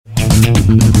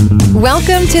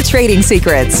Welcome to Trading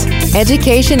Secrets,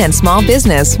 education and small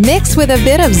business mixed with a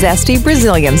bit of zesty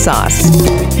Brazilian sauce.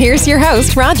 Here's your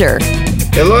host, Roger.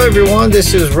 Hello, everyone.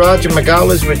 This is Roger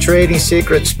Magalhães with Trading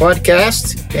Secrets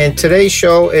Podcast. And today's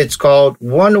show, it's called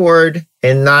One Word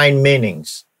and Nine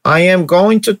Meanings. I am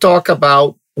going to talk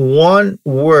about one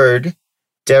word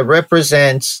that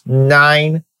represents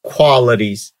 9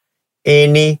 qualities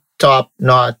any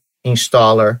top-notch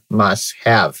installer must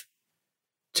have.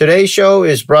 Today's show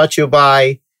is brought to you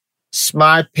by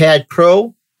SmartPad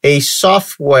Pro, a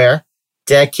software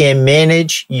that can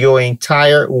manage your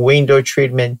entire window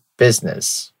treatment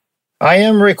business. I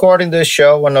am recording this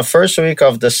show on the first week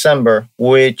of December,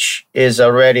 which is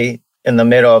already in the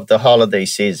middle of the holiday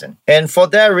season. And for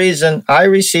that reason, I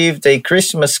received a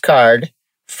Christmas card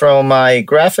from my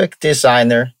graphic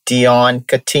designer, Dion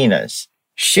Catinas.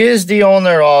 She is the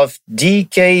owner of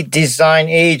DK Design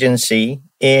Agency,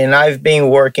 and I've been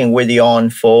working with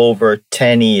Dion for over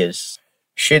 10 years.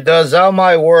 She does all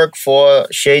my work for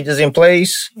Shades in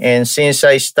Place, and since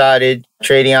I started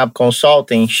Trading Up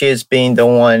Consulting, she's been the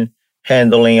one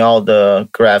handling all the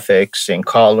graphics and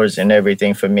colors and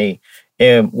everything for me,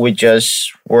 and we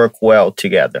just work well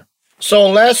together. So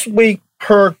last week,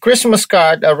 her Christmas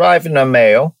card arrived in the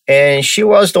mail, and she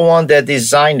was the one that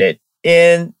designed it.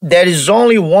 And there is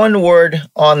only one word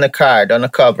on the card, on the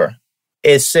cover.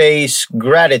 It says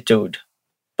gratitude.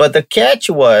 But the catch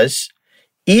was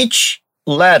each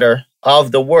letter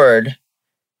of the word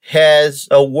has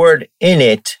a word in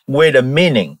it with a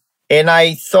meaning. And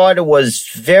I thought it was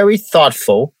very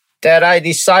thoughtful that I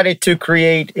decided to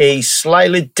create a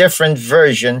slightly different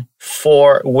version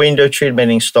for window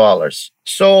treatment installers.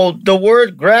 So the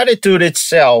word gratitude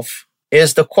itself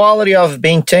is the quality of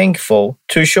being thankful,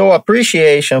 to show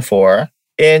appreciation for,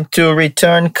 and to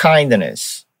return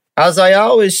kindness. As I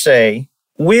always say,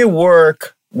 we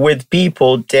work with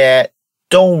people that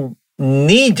don't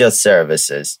need your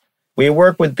services. We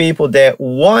work with people that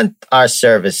want our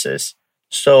services.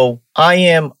 So I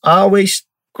am always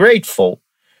grateful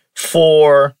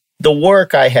for the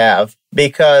work I have,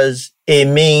 because it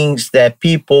means that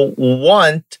people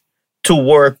want to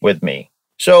work with me.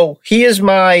 So here's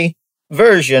my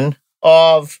version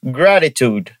of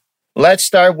gratitude. Let's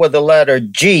start with the letter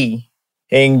G,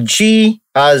 and G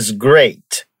as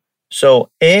great. So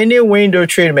any window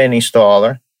treatment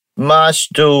installer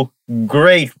must do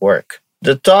great work.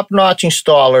 The top-notch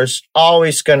installers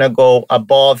always gonna go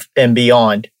above and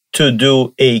beyond to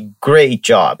do a great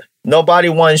job. Nobody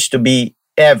wants to be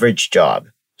average job.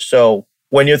 So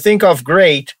when you think of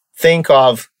great, think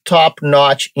of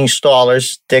top-notch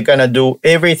installers. They're going to do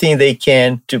everything they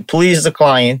can to please the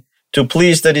client, to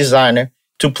please the designer,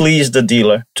 to please the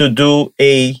dealer, to do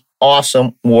a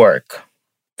awesome work.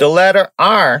 The letter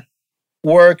R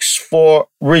works for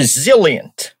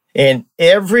resilient. And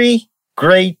every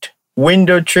great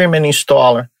window treatment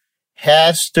installer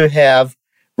has to have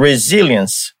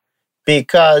resilience,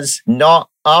 because not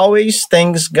always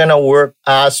things going to work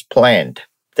as planned.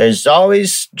 There's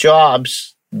always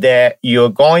jobs that you're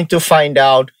going to find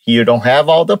out you don't have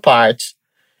all the parts.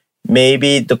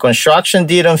 Maybe the construction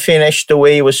didn't finish the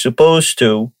way it was supposed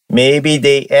to. Maybe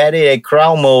they added a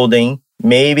crown molding.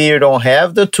 Maybe you don't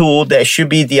have the tool that should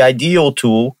be the ideal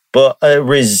tool, but a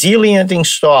resilient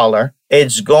installer,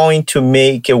 it's going to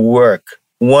make it work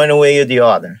one way or the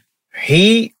other.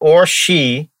 He or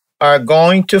she are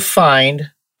going to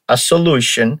find a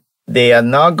solution. They are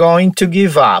not going to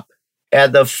give up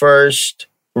at the first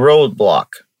roadblock.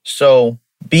 So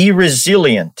be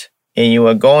resilient, and you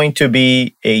are going to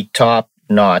be a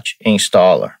top-notch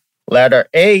installer. Letter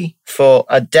A for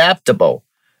adaptable.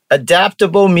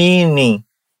 Adaptable meaning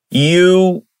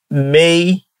you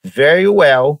may very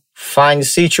well find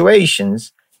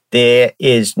situations that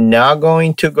is not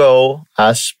going to go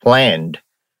as planned.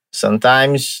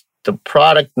 Sometimes the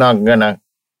product not gonna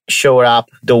show up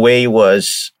the way it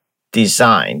was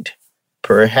designed.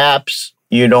 Perhaps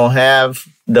you don't have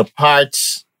the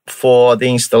parts for the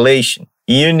installation.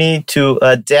 You need to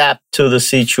adapt to the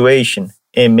situation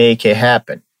and make it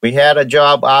happen. We had a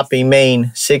job up in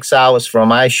Maine, 6 hours from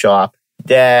my shop,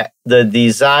 that the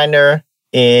designer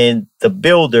and the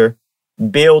builder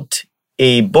built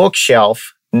a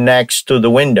bookshelf next to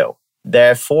the window.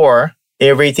 Therefore,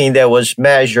 everything that was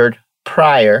measured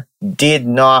prior did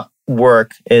not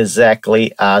work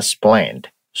exactly as planned.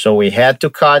 So we had to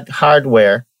cut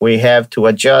hardware. We have to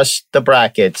adjust the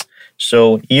brackets.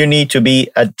 So you need to be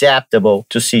adaptable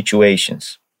to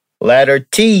situations. Letter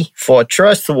T for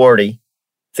trustworthy.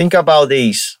 Think about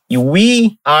this.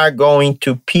 We are going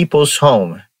to people's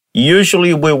home.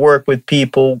 Usually we work with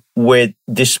people with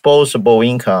disposable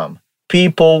income.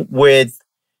 people with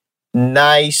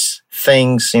nice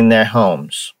things in their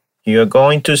homes. You're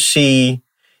going to see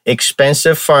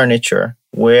expensive furniture.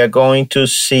 We're going to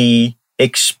see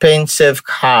expensive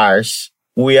cars.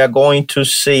 We are going to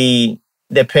see,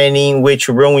 depending which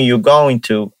room you're going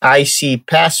to, I see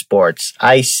passports.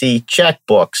 I see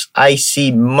checkbooks. I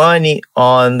see money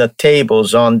on the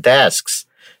tables, on desks.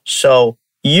 So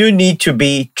you need to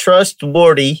be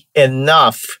trustworthy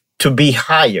enough to be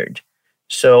hired.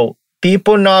 So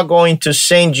people not going to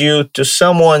send you to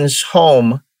someone's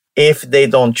home if they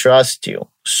don't trust you.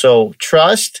 So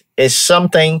trust is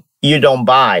something you don't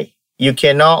buy. You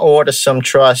cannot order some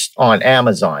trust on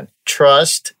Amazon.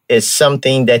 Trust is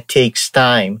something that takes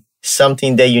time,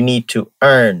 something that you need to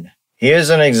earn. Here's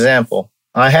an example.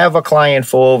 I have a client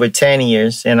for over 10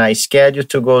 years, and I scheduled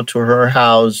to go to her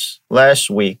house last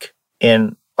week,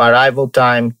 and arrival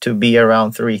time to be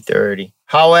around 3:30.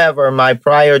 However, my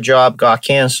prior job got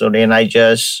canceled, and I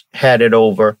just headed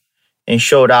over and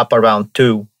showed up around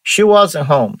 2. She wasn't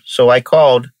home, so I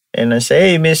called and I said,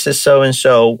 "Hey, Mrs.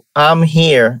 So-and-so, I'm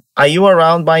here. Are you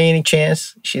around by any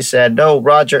chance?" She said, "No,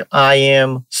 Roger, I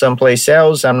am someplace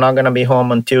else. I'm not going to be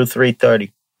home until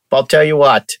 3:30. I'll tell you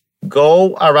what,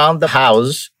 go around the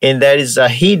house and there is a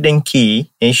hidden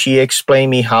key." And she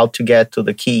explained me how to get to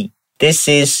the key. This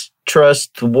is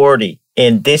trustworthy,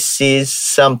 and this is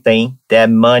something that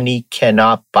money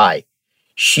cannot buy.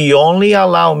 She only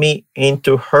allowed me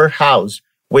into her house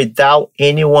without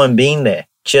anyone being there,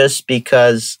 just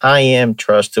because I am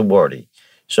trustworthy.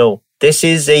 So this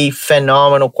is a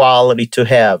phenomenal quality to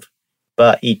have,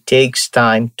 but it takes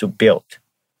time to build.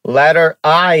 Letter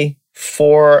I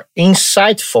for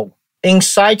insightful.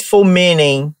 Insightful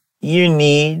meaning you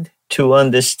need to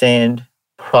understand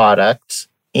products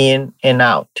in and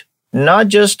out. Not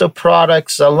just the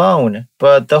products alone,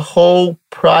 but the whole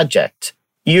project.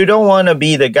 You don't want to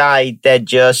be the guy that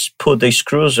just put the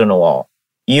screws on the wall.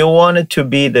 You want it to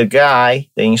be the guy,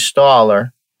 the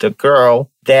installer, the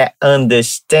girl that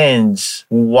understands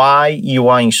why you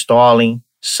are installing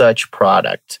such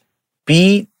product.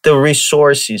 Be the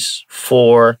resources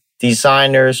for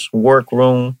designers,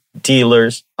 workroom,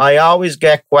 dealers. I always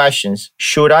get questions.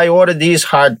 Should I order this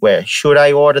hardware? Should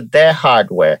I order that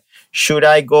hardware? Should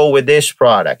I go with this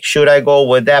product? Should I go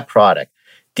with that product?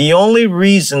 The only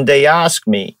reason they ask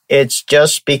me, it's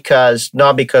just because,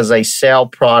 not because I sell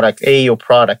product A or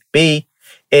product B,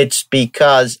 it's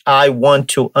because I want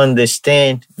to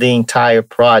understand the entire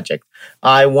project.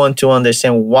 I want to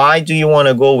understand, why do you want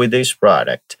to go with this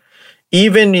product?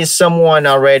 Even if someone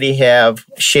already have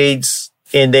shades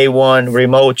and they want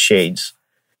remote shades,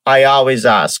 I always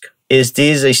ask, is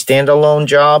this a standalone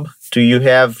job? Do you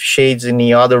have shades in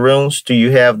the other rooms? Do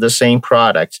you have the same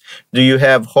products? Do you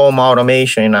have home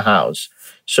automation in the house?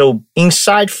 So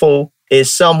insightful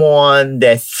is someone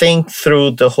that think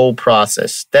through the whole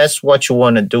process. That's what you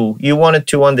want to do. You want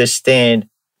to understand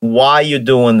why you're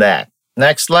doing that.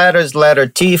 Next letter is letter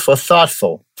T for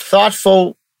thoughtful.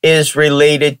 Thoughtful is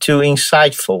related to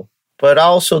insightful, but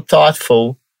also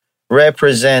thoughtful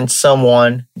represents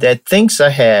someone that thinks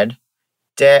ahead,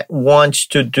 that wants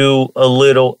to do a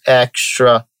little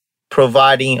extra,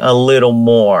 providing a little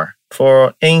more.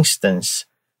 For instance,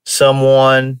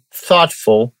 someone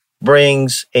thoughtful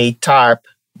brings a tarp,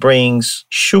 brings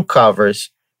shoe covers,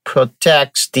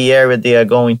 protects the area they are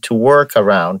going to work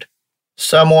around.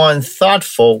 Someone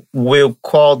thoughtful will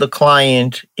call the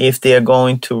client if they are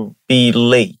going to be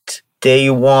late. They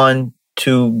want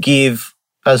to give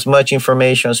as much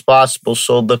information as possible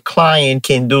so the client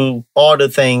can do other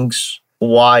things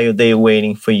while they're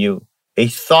waiting for you. A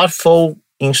thoughtful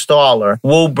installer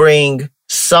will bring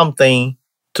something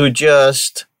to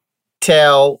just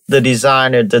tell the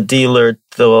designer, the dealer,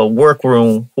 the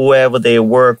workroom, whoever they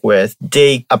work with,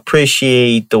 they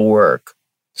appreciate the work.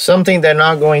 Something that's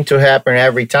not going to happen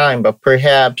every time, but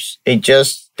perhaps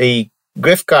just a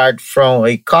gift card from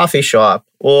a coffee shop,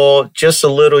 or just a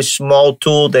little small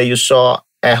tool that you saw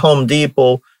at Home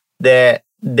Depot that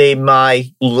they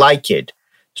might like it.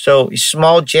 So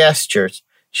small gestures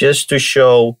just to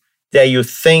show that you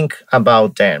think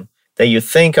about them, that you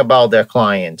think about their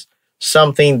clients,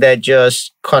 something that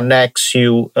just connects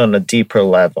you on a deeper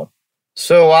level.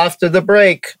 So after the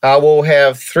break, I will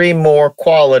have 3 more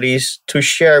qualities to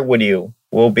share with you.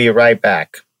 We'll be right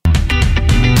back.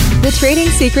 The Trading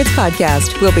Secrets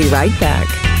Podcast. We'll be right back.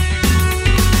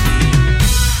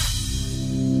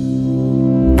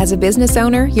 As a business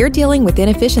owner, you're dealing with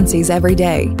inefficiencies every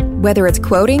day. Whether it's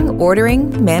quoting,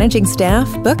 ordering, managing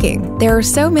staff, booking, there are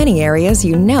so many areas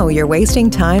you know you're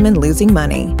wasting time and losing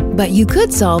money. But you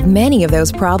could solve many of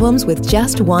those problems with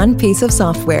just one piece of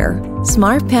software.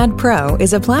 SmartPad Pro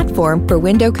is a platform for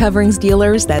window coverings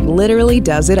dealers that literally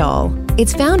does it all.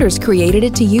 Its founders created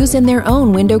it to use in their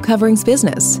own window coverings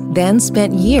business, then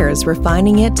spent years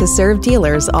refining it to serve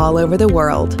dealers all over the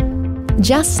world.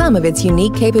 Just some of its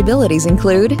unique capabilities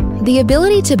include the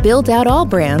ability to build out all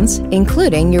brands,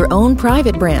 including your own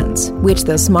private brands, which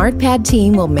the SmartPad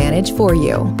team will manage for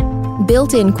you.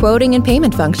 Built-in quoting and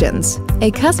payment functions, a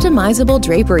customizable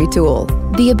drapery tool,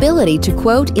 the ability to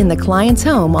quote in the client's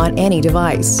home on any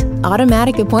device,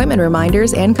 automatic appointment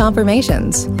reminders and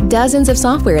confirmations, dozens of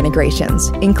software integrations,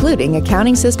 including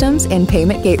accounting systems and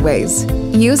payment gateways.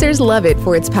 Users love it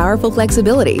for its powerful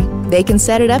flexibility. They can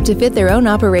set it up to fit their own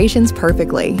operations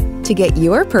perfectly. To get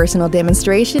your personal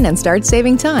demonstration and start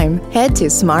saving time, head to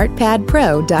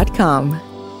smartpadpro.com.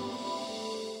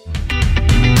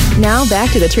 Now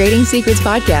back to the Trading Secrets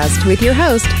Podcast with your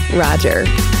host, Roger.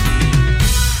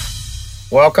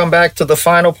 Welcome back to the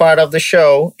final part of the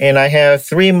show, and I have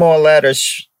 3 more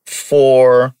letters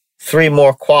for 3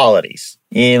 more qualities.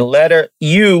 In letter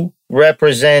U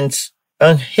represents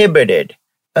uninhibited.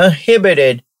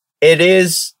 Uninhibited, it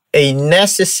is a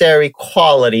necessary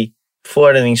quality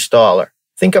for an installer.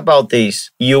 Think about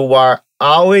these. You are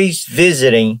always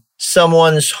visiting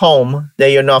someone's home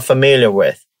that you're not familiar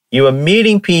with. You are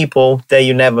meeting people that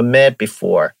you never met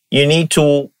before. You need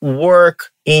to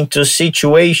work into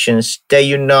situations that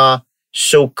you're not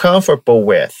so comfortable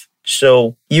with.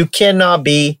 So you cannot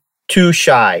be too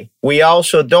shy. We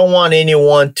also don't want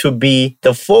anyone to be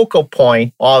the focal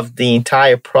point of the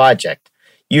entire project.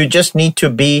 You just need to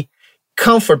be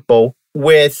comfortable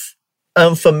with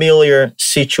unfamiliar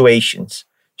situations.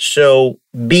 So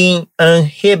being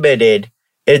uninhibited,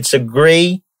 it's a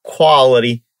great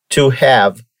quality to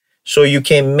have. So you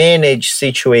can manage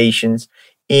situations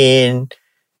in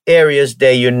areas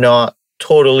that you're not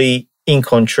totally in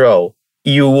control.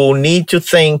 You will need to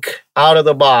think out of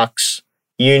the box.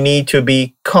 You need to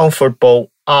be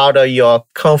comfortable out of your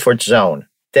comfort zone.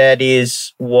 That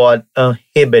is what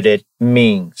uninhibited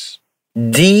means.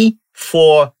 D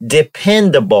for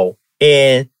dependable,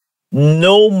 and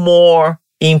no more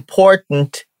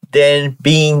important than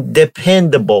being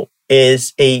dependable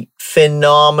is a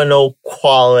phenomenal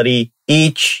quality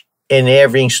each and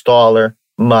every installer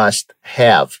must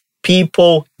have.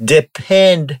 People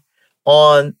depend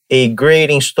on a great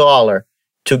installer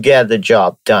to get the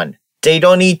job done. They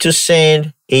don't need to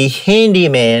send a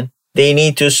handyman. They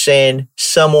need to send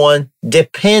someone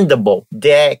dependable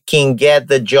that can get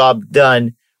the job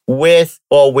done with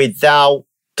or without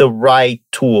the right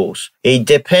tools. A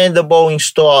dependable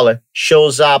installer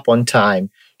shows up on time,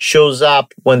 shows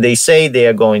up when they say they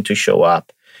are going to show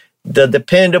up. The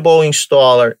dependable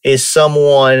installer is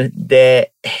someone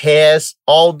that has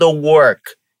all the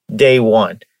work they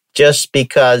want just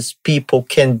because people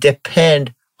can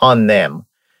depend on them.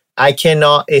 I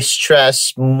cannot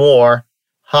stress more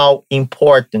how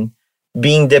important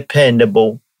being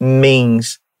dependable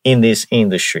means in this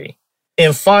industry.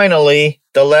 And finally,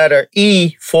 the letter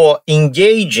E for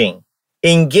engaging.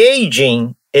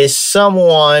 Engaging is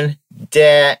someone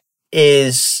that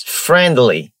is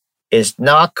friendly, is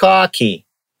not cocky,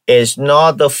 is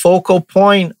not the focal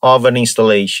point of an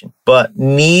installation, but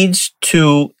needs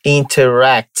to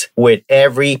interact with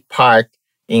every part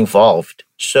involved.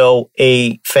 So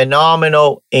a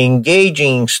phenomenal,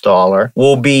 engaging installer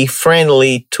will be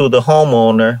friendly to the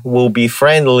homeowner, will be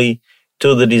friendly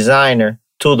to the designer,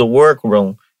 to the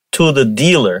workroom, to the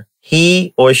dealer.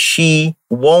 He or she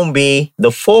won't be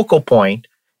the focal point,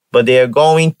 but they are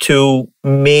going to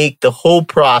make the whole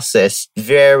process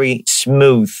very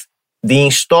smooth. The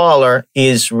installer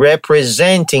is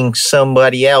representing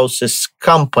somebody else's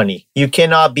company. You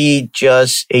cannot be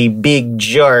just a big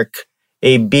jerk,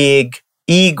 a big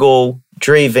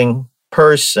ego-driven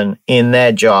person in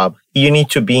that job. You need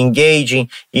to be engaging.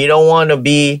 You don't want to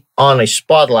be on a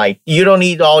spotlight. You don't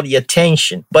need all the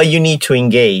attention, but you need to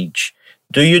engage.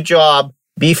 Do your job.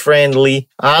 Be friendly,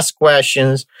 ask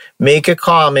questions, make a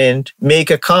comment,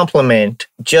 make a compliment.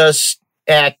 Just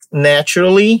act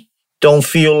naturally. Don't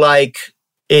feel like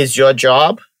it's your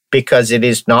job, because it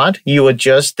is not. You are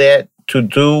just there to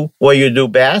do what you do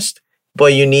best,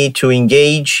 but you need to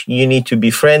engage. You need to be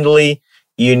friendly.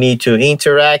 You need to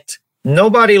interact.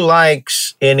 Nobody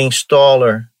likes an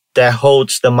installer that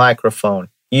holds the microphone.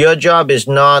 Your job is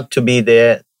not to be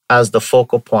there as the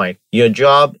focal point. Your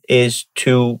job is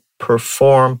to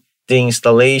perform the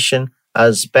installation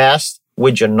as best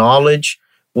with your knowledge,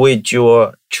 with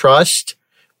your trust,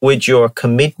 with your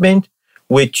commitment,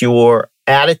 with your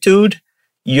attitude.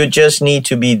 You just need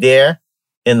to be there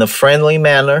in a friendly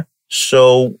manner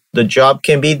so the job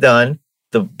can be done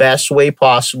the best way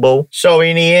possible. So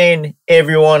in the end,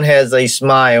 everyone has a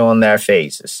smile on their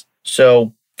faces.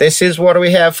 So this is what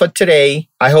we have for today.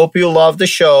 I hope you love the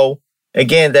show.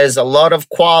 Again, there's a lot of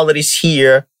qualities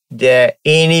here that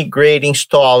any great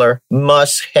installer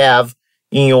must have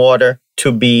in order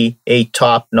to be a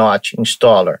top-notch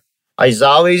installer. As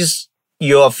always,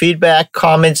 your feedback,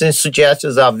 comments, and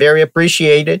suggestions are very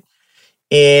appreciated.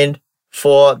 And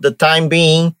for the time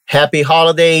being, happy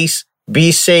holidays,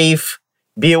 be safe,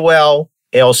 be well,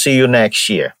 and I'll see you next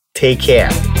year. Take care.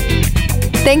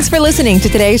 Thanks for listening to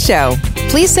today's show.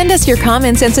 Please send us your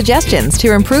comments and suggestions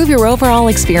to improve your overall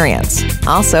experience.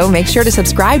 Also, make sure to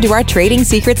subscribe to our Trading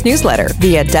Secrets newsletter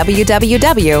via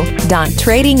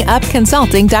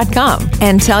www.tradingupconsulting.com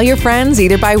and tell your friends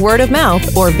either by word of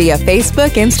mouth or via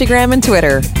Facebook, Instagram, and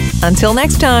Twitter. Until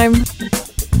next time.